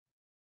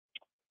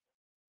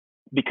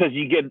 Because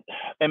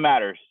it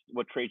matters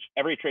what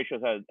every trade show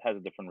has a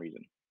different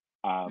reason.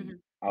 I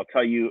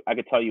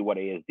could tell you what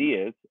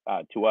ASD is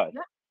to us.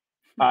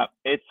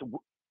 It's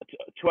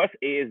to us,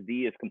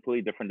 ASD is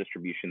completely different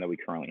distribution that we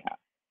currently have.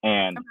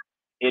 And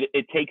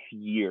it takes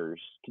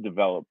years to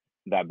develop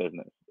that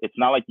business. It's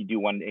not like you do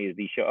one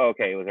ASD show,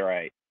 okay, it was all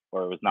right,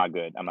 or it was not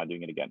good, I'm not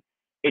doing it again.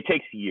 It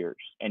takes years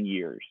and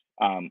years.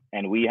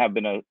 And we have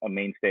been a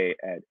mainstay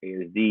at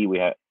ASD. We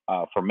had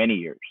for many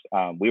years.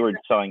 We were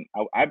selling.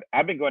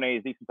 I've been going to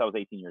ASD since I was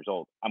 18 years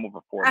old. I'm over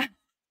 40.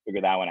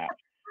 Figure that one out.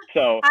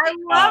 So I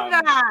love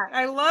that.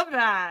 I love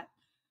that.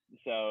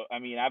 So I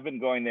mean, I've been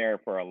going there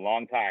for a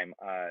long time.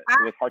 It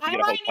was hard to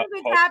get a hotel.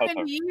 This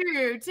happened to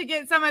you to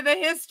get some of the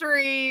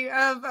history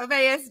of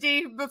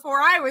ASD before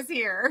I was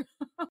here.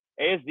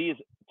 ASD is,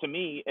 to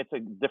me, it's a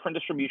different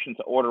distribution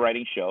to order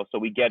writing show. So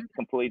we get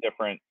completely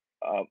different.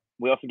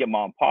 We also get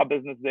mom and pop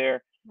business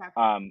there.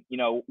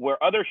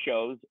 Where other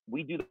shows,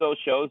 we do those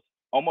shows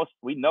almost,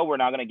 we know we're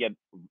not going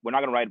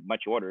to write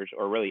much orders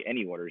or really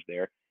any orders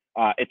there.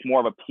 It's more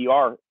of a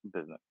PR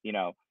business,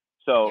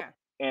 so,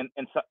 and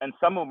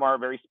some of them are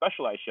very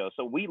specialized shows.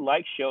 So we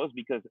like shows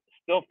because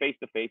still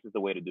face-to-face is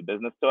the way to do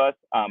business to us.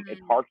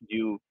 It's hard to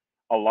do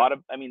a lot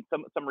of,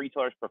 some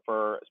retailers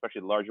prefer,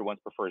 especially the larger ones,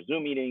 prefer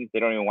Zoom meetings. They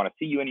don't even want to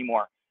see you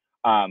anymore.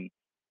 And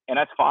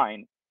that's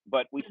fine.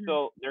 But we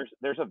still,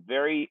 there's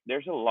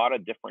a lot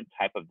of different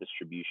type of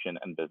distribution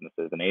and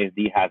businesses, and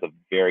ASD has a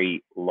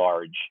very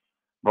large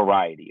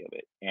variety of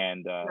it.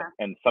 And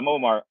some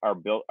of them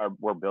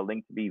we're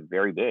building to be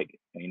very big,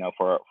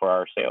 for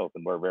our sales,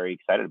 and we're very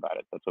excited about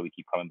it. That's why we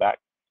keep coming back.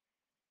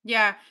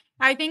 Yeah,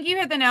 I think you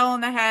hit the nail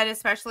on the head,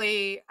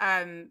 especially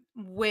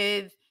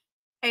with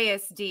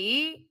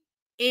ASD.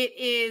 It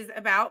is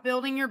about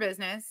building your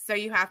business, so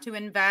you have to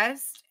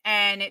invest,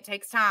 and it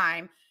takes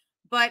time.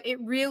 But it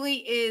really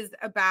is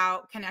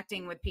about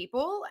connecting with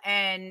people,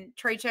 and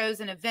trade shows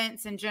and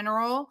events in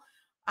general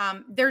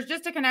there's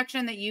just a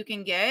connection that you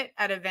can get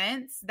at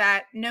events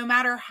that no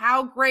matter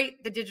how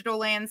great the digital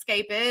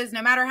landscape is,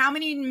 no matter how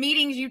many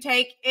meetings you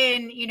take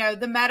in,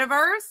 the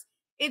metaverse,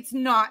 it's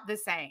not the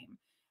same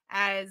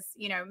as,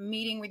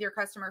 meeting with your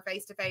customer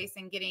face to face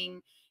and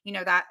getting,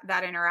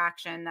 that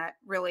interaction that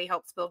really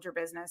helps build your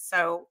business.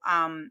 So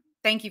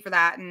thank you for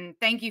that. And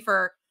thank you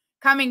for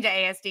coming to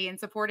ASD and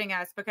supporting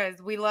us,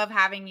 because we love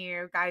having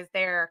you guys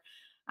there.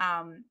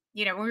 When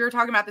we were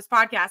talking about this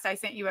podcast, I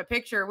sent you a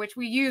picture, which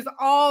we use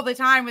all the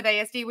time with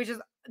ASD, which is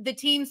the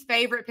team's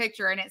favorite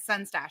picture, and it's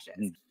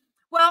Sun-Staches.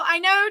 Well, I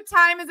know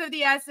time is of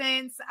the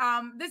essence.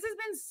 This has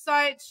been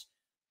such,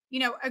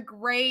 a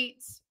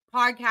great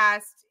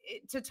podcast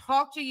to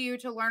talk to you,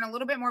 to learn a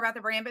little bit more about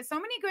the brand, but so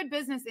many good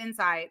business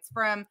insights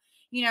from,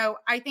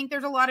 I think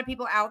there's a lot of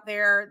people out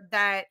there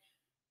that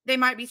they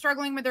might be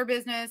struggling with their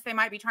business. They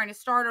might be trying to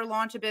start or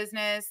launch a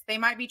business. They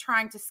might be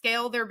trying to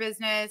scale their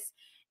business.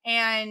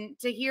 And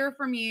to hear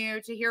from you,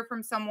 to hear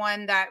from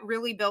someone that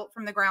really built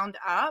from the ground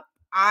up,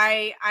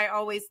 I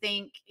always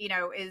think,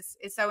 is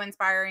so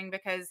inspiring,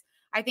 because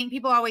I think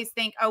people always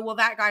think, oh, well,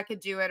 that guy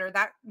could do it, or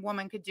that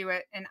woman could do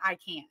it, and I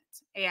can't.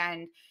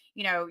 And,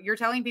 you're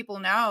telling people,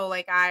 no,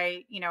 like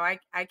I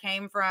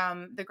came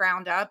from the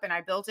ground up and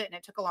I built it, and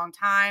it took a long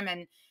time.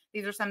 And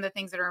these are some of the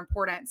things that are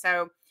important.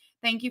 So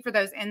thank you for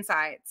those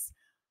insights.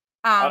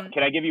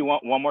 Can I give you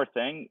one more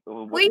thing?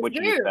 Please what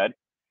do. You just said?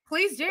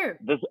 Please do.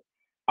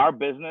 Our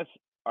business,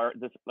 our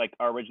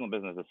original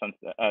business,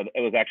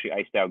 it was actually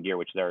Iced Out Gear,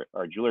 which is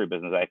our jewelry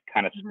business. I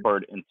kind of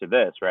spurred into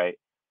this, right?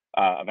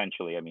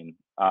 Eventually, I mean,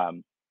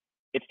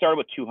 it started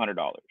with $200.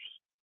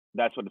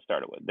 That's what it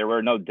started with. There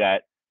were no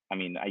debt. I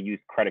mean, I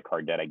used credit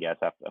card debt, I guess,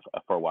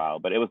 for a while,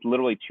 but it was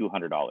literally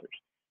 $200.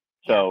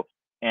 So,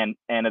 and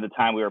at the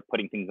time we were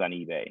putting things on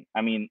eBay.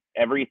 I mean,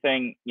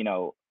 everything,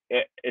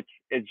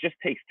 it just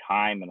takes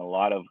time and a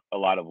lot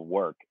of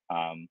work.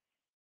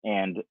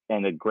 And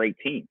a great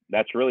team.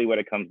 That's really what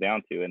it comes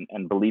down to.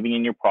 And believing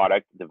in your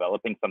product,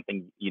 developing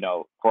something,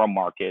 for a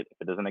market if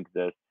it doesn't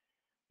exist.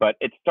 But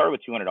it started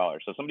with $200.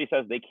 So somebody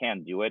says they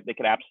can do it, they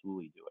could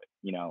absolutely do it.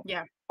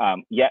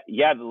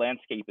 The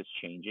landscape is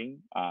changing.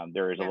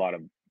 There is a lot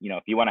of,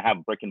 if you want to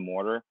have brick and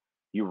mortar,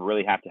 you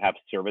really have to have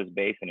service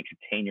base and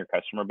entertain your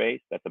customer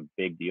base. That's a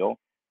big deal.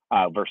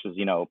 Versus,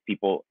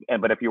 people.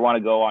 But if you want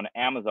to go on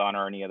Amazon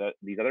or any of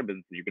these other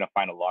businesses, you're going to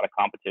find a lot of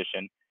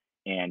competition.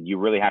 And you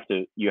really have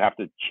to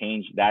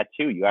change that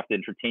too. You have to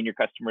entertain your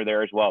customer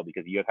there as well,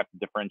 because you have to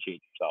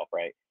differentiate yourself,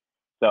 right?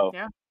 So,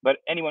 but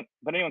anyone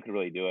could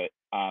really do it.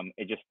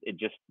 It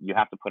just you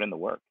have to put in the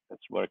work.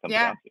 That's what it comes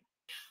down to.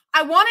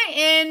 I want to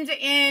end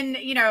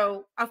in,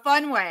 a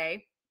fun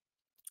way.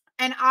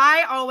 And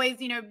I always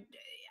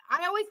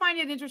find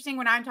it interesting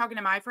when I'm talking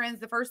to my friends.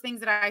 The first things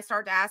that I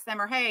start to ask them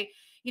are, hey,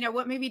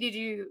 what movie did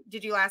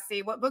you last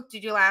see? What book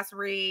did you last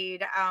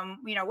read?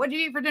 What did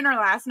you eat for dinner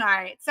last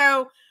night?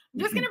 So I'm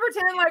just going to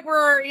pretend like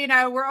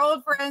we're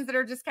old friends that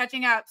are just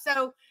catching up.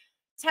 So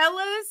tell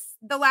us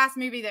the last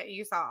movie that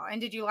you saw, and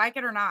did you like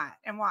it or not,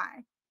 and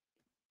why?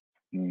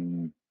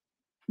 I'm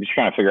just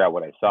trying to figure out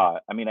what I saw.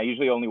 I mean, I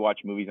usually only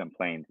watch movies on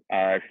planes.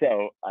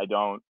 So I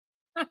don't,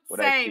 I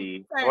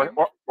see.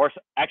 Or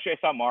actually I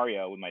saw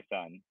Mario with my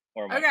son.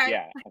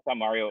 I saw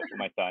Mario with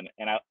my son,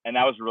 and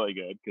that was really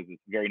good because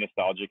it's very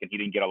nostalgic, and he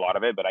didn't get a lot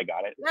of it, but I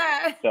got it.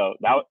 Yeah. So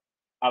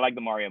I like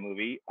the Mario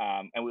movie,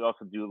 and we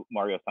also do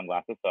Mario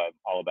sunglasses, so I'm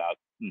all about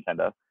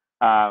Nintendo.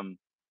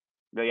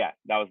 But yeah,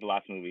 that was the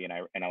last movie, and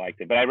I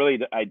liked it. But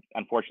I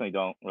unfortunately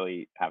don't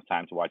really have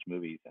time to watch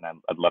movies, and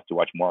I'd love to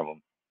watch more of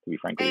them, to be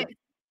frank with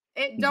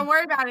you. Don't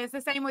worry about it. It's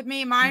the same with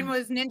me. Mine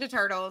was Ninja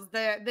Turtles,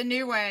 the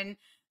new one.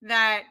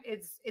 That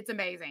it's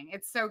amazing.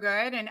 It's so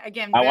good, and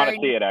again, I want to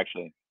see it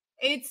actually.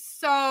 It's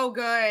so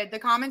good. The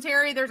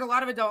commentary, there's a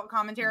lot of adult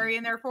commentary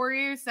in there for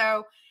you.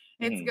 So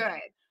it's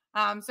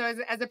good. So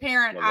as a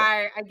parent,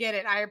 I get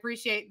it. I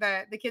appreciate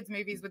the kids'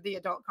 movies with the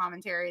adult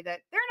commentary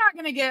that they're not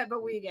going to get,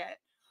 but we get.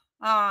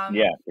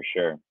 Yeah, for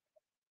sure.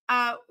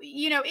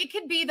 It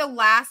could be the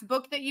last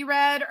book that you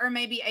read, or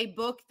maybe a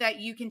book that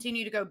you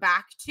continue to go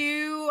back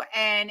to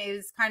and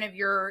is kind of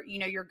your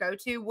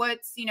go-to.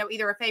 What's,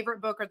 either a favorite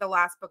book or the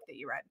last book that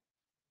you read?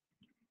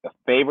 A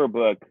favorite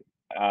book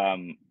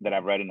that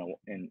I've read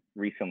in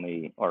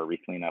recently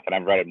enough, and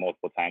I've read it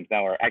multiple times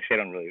now. Or actually,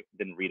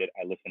 didn't read it.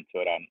 I listened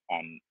to it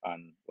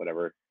on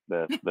whatever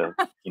the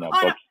books.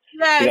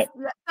 Yes.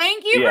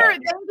 Thank you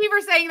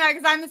for saying that,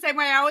 because I'm the same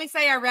way. I always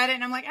say I read it,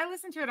 and I'm like, I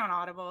listened to it on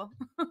Audible.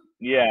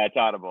 Yeah, it's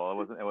Audible.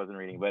 It wasn't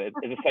reading, but it's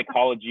a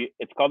psychology.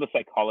 It's called The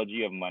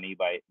Psychology of Money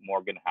by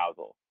Morgan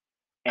Housel,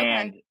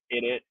 and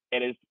it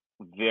is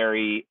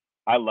very.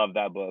 I love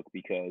that book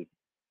because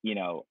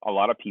a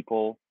lot of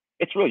people.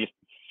 It's really just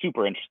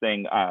super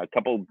interesting. A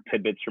couple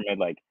tidbits from it,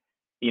 like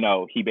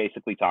he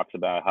basically talks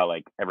about how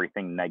like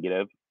everything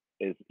negative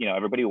is,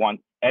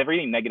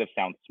 everything negative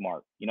sounds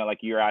smart. Like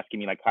you're asking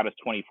me, like, how does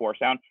 24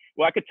 sound?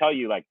 Well, I could tell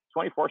you, like,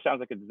 24 sounds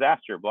like a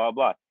disaster, blah,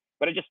 blah.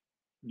 But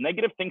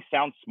negative things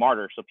sound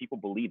smarter, so people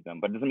believe them,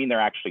 but it doesn't mean they're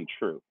actually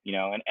true,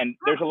 and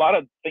there's a lot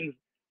of things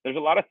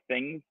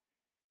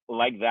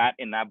like that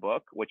in that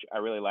book, which I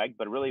really like.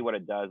 But really, what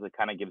it does, it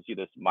kind of gives you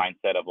this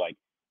mindset of like,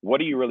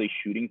 what are you really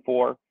shooting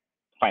for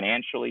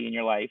financially in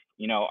your life?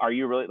 You know, are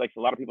you really, like,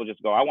 a lot of people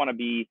just go, I want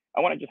to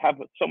just have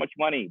so much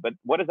money, but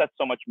what does that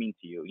so much mean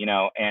to you? You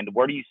know, and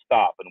where do you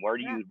stop, and where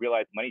do Yeah. you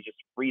realize money is just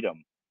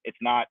freedom? It's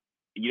not,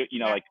 you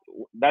know, Yeah. like,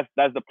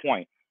 that's the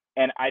point.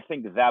 And I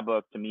think that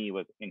book to me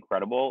was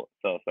incredible.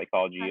 So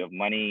Psychology of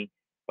Money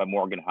by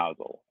Morgan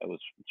Housel.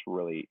 It's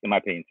really, in my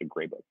opinion, it's a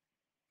great book.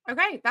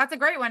 Okay, that's a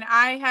great one.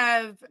 I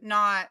have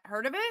not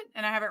heard of it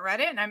and I haven't read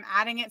it, and I'm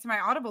adding it to my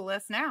Audible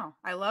list now.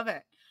 I love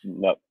it.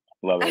 Love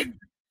it.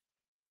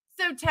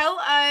 So tell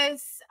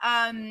us,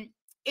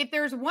 if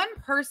there's one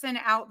person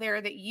out there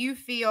that you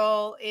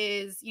feel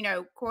is, you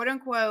know, quote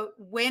unquote,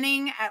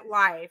 winning at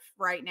life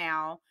right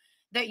now,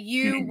 that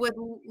you would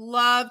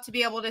love to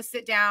be able to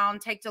sit down,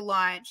 take to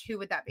lunch, who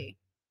would that be?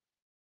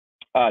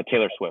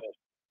 Taylor Swift.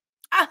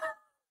 That's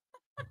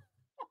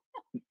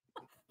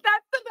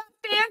the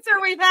best answer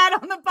we've had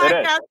on the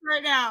podcast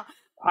right now.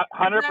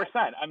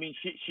 100%. I mean,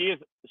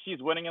 she's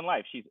winning in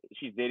life.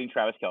 She's dating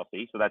Travis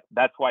Kelce, so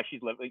that's why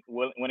she's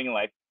winning in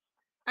life.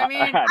 I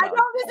mean, I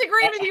don't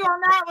disagree with you on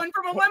that one.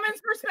 From a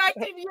women's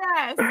perspective,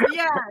 yes.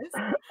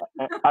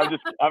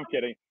 I'm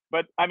kidding.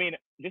 But I mean,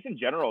 just in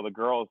general, the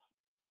girl's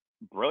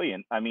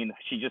brilliant. I mean,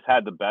 she just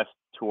had the best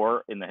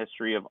tour in the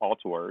history of all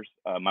tours.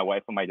 My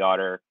wife and my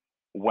daughter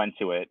went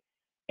to it,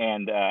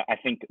 and I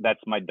think that's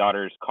my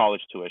daughter's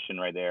college tuition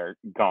right there,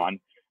 gone.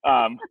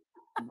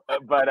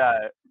 But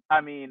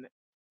I mean,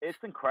 it's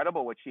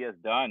incredible what she has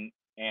done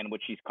and what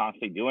she's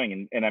constantly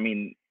doing. And I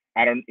mean,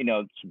 I don't, you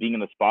know, being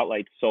in the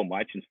spotlight so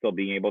much and still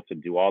being able to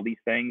do all these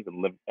things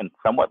and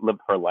somewhat live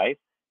her life.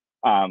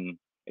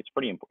 It's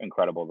pretty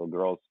incredible. The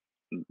girls,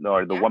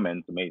 or the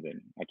woman's amazing.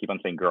 I keep on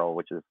saying girl,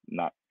 which is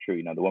not true.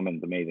 You know, the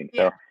woman's amazing.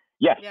 So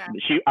yes,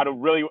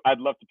 I'd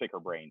love to pick her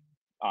brain,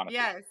 honestly.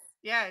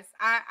 Yes.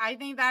 I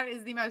think that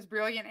is the most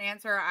brilliant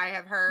answer I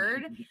have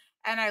heard.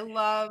 And I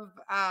love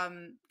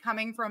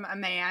coming from a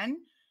man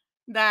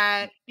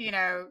that, you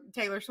know,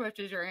 Taylor Swift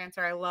is your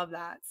answer. I love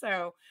that.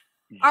 So,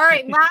 all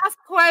right, last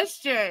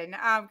question,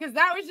 because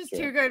that was just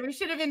too good. We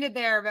should have ended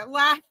there, but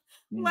last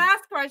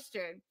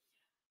question.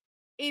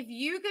 If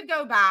you could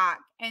go back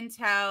and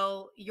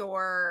tell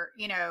your,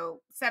 you know,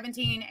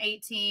 17,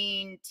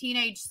 18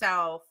 teenage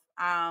self,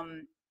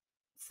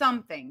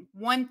 something,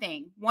 one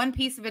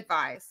piece of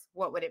advice,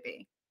 what would it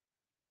be?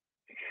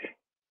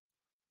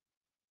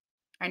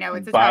 I know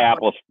it's a buy tough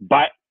Apple,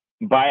 one.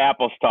 buy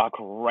Apple stock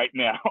right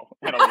now,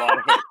 and a lot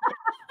of it.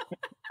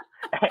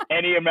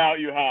 Any amount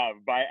you have,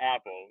 buy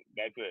Apple.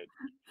 That's it.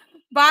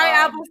 Buy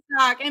Apple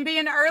stock and be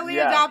an early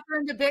adopter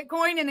into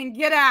Bitcoin, and then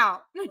get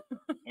out.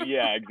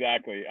 Yeah,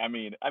 exactly. I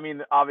mean,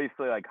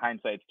 obviously, like,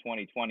 hindsight's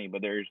 20/20,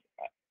 but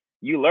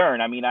you learn.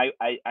 I mean, I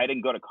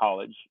didn't go to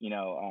college. You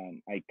know,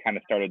 I kind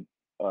of started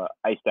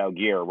iced out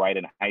gear right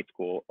in high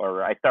school,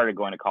 or I started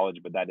going to college,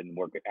 but that didn't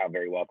work out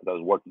very well because I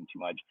was working too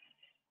much.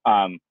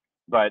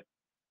 But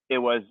it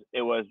was,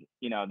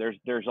 you know,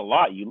 there's a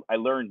lot. I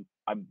learned.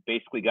 I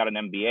basically got an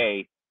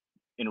MBA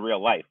in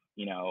real life.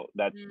 You know,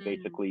 that's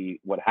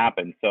basically what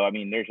happened. So I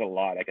mean, there's a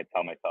lot I could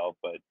tell myself,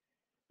 but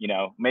you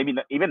know, maybe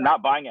even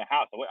not buying a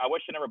house. I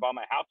wish I never bought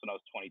my house when I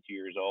was 22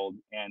 years old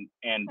and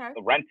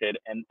rented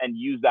and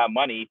use that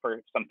money for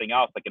something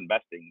else, like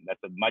investing.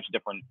 That's a much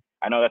different.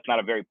 I know that's not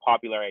a very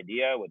popular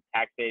idea with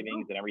tax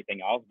savings and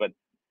everything else, but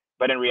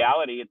in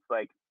reality, it's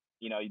like,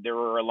 you know, there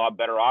were a lot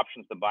better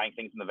options than buying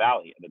things in the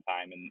Valley at the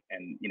time,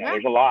 and you know,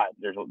 there's a lot.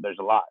 There's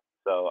a lot.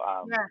 So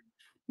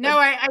no,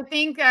 I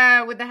think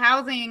with the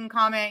housing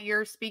comment,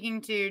 you're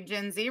speaking to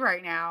Gen Z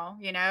right now.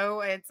 You know,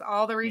 it's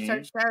all the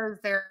research shows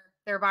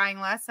they're buying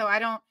less. So I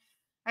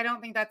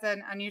don't think that's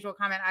an unusual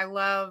comment. I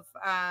love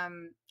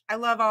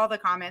all the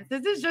comments.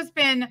 This has just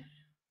been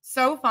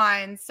so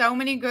fun. So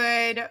many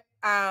good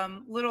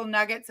little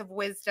nuggets of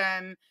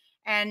wisdom,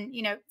 and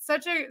you know,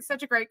 such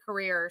a great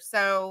career.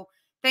 So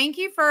thank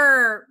you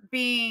for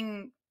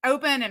being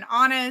open and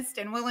honest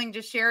and willing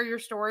to share your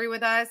story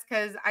with us,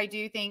 because I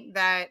do think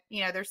that,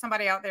 you know, there's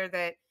somebody out there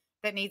that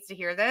needs to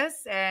hear this,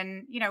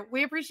 and you know,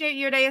 we appreciate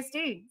you at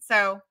ASD.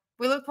 So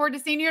we look forward to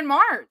seeing you in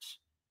March.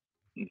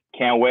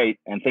 Can't wait.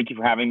 And thank you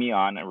for having me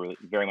on. I really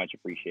very much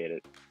appreciate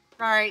it.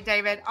 All right,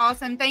 David.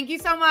 Awesome. Thank you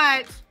so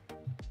much.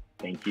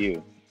 Thank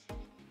you.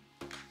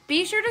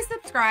 Be sure to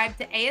subscribe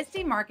to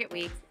ASD Market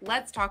Week's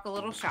Let's Talk a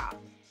Little Shop,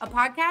 a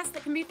podcast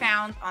that can be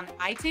found on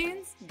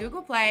iTunes,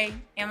 Google Play,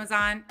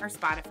 Amazon, or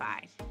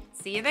Spotify.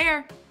 See you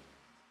there.